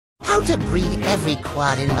How to breed every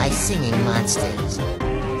quad in my singing monsters.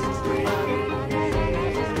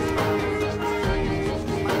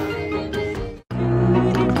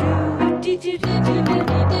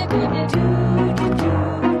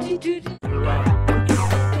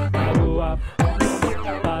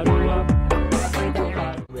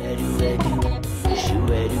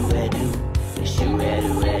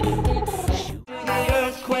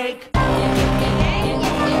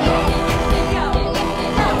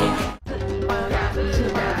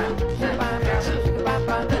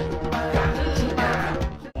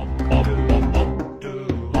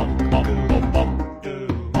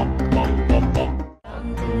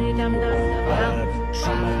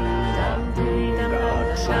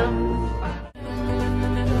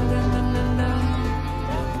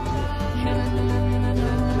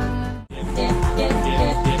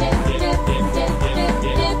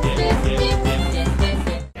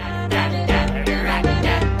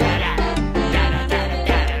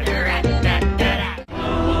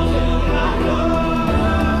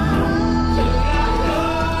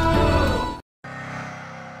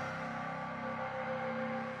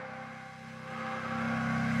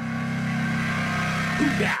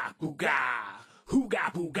 Hooga booga, hooga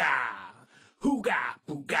booga, hooga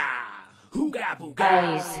booga, hooga booga.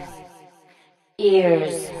 Eyes,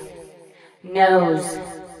 ears, nose,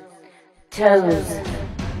 toes.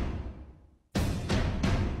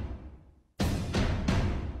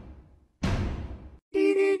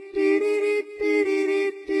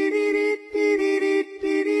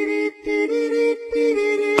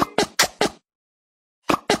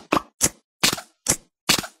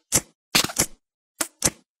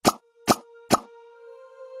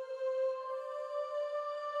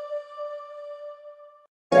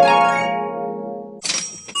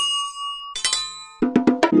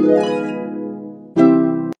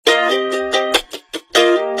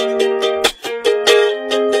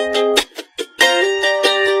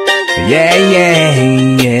 Yeah,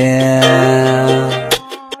 yeah, yeah.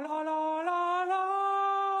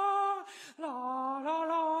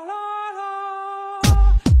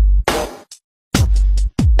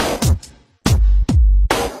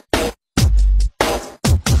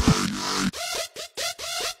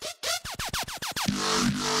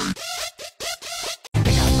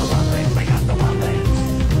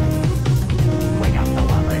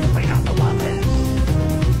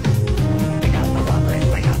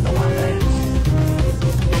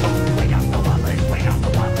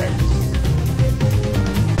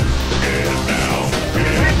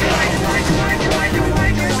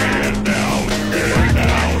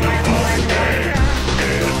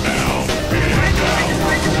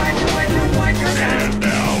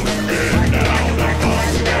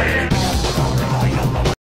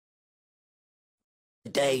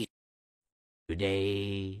 Today,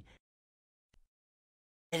 today,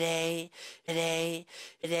 today,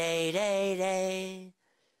 today, today, today,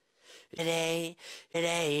 today,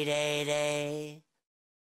 today, today, today.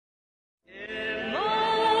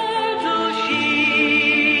 Immortal sheep,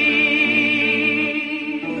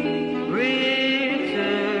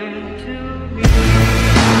 return to me.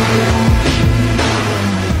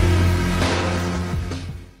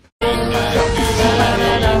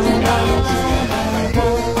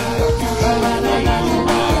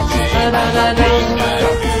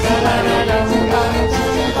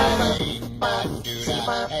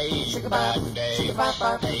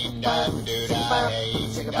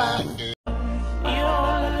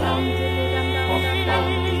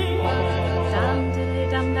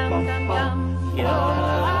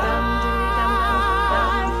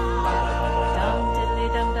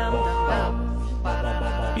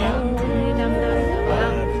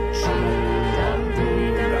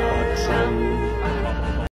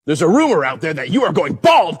 There's a rumor out there that you are going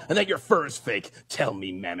bald and that your fur is fake. Tell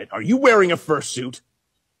me, Mammoth, are you wearing a fursuit?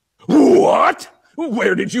 What?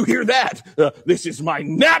 Where did you hear that? This is my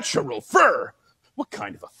natural fur. What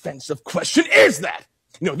kind of offensive question is that?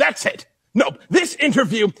 No, that's it. No, this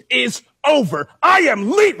interview is over. I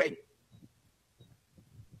am leaving.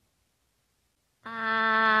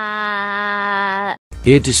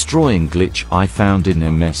 Ear-destroying glitch I found in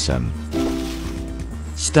MSM.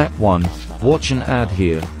 Step 1. Watch an ad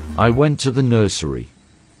here. I went to the nursery.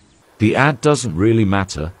 The ad doesn't really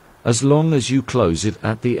matter, as long as you close it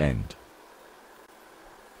at the end.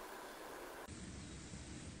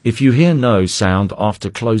 If you hear no sound after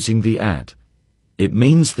closing the ad, it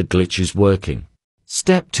means the glitch is working.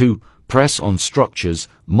 Step 2. Press on structures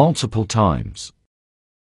multiple times.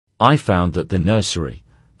 I found that the nursery,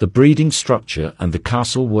 the breeding structure and the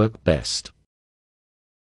castle work best.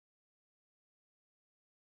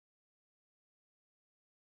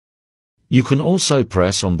 You can also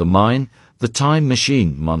press on the mine, the time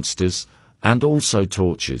machine monsters, and also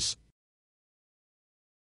torches.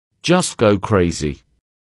 Just go crazy.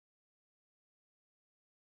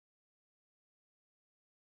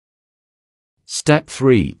 Step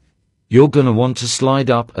 3. You're gonna want to slide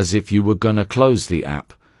up as if you were gonna close the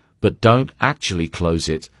app, but don't actually close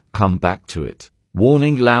it, come back to it.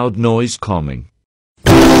 Warning: loud noise coming.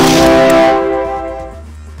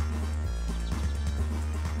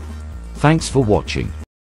 Thanks for watching.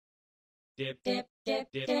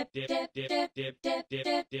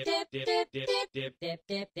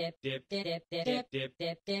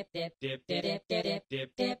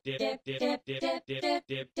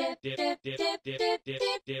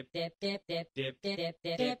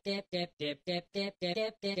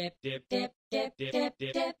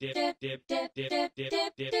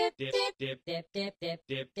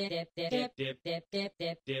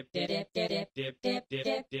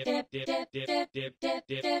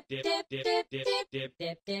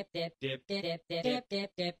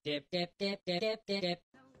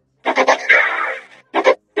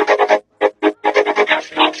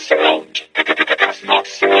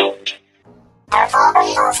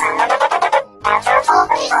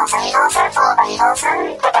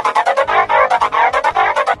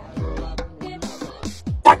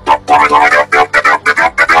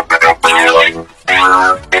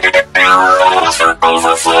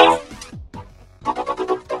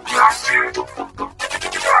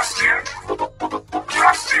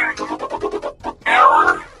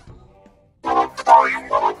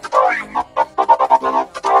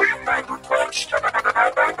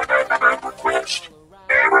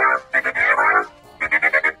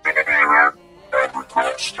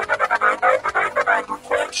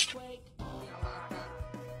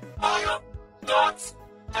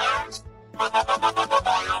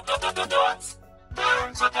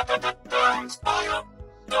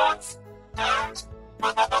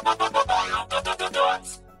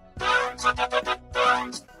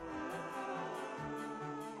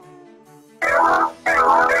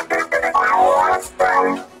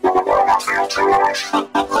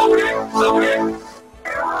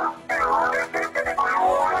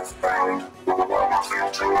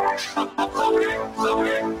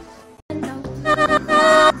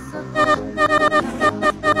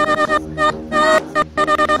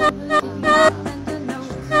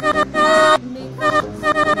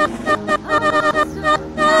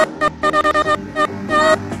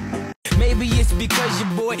 Maybe it's because your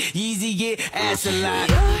boy Yeezy get ass a lot.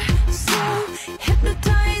 You're so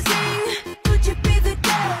hypnotizing. Could you be the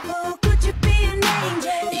devil? Could you be an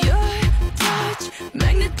angel? Your touch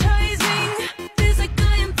magnetizing. Feels like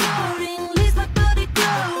I am floating. Leaves my body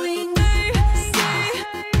glowing. Say,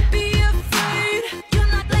 be afraid. You're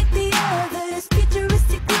not like the others.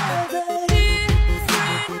 Futuristic lover.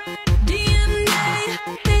 Different DNA.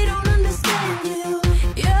 They don't understand you.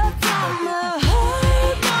 You're from the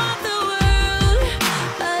heart of the world.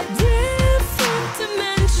 A different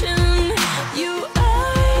dimension. You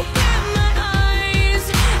open my eyes,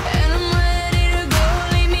 and I'm ready to go.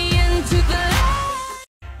 Lead me into the light.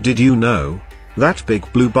 Did you know that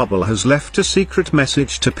Big Blue Bubble has left a secret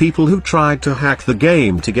message to people who tried to hack the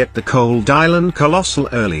game to get the Cold Island Colossal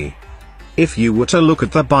early? If you were to look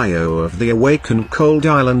at the bio of the Awakened Cold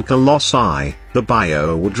Island Colossi, the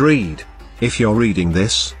bio would read, "If you're reading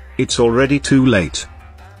this, it's already too late.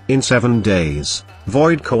 In 7 days,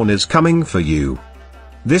 Voidcorn is coming for you."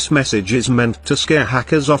 This message is meant to scare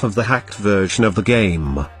hackers off of the hacked version of the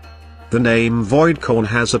game. The name Voidcorn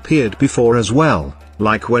has appeared before as well,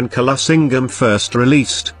 like when Colossingum first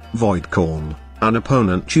released. Voidcorn, an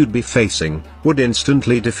opponent you'd be facing, would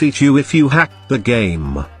instantly defeat you if you hacked the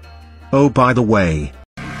game. Oh, by the way,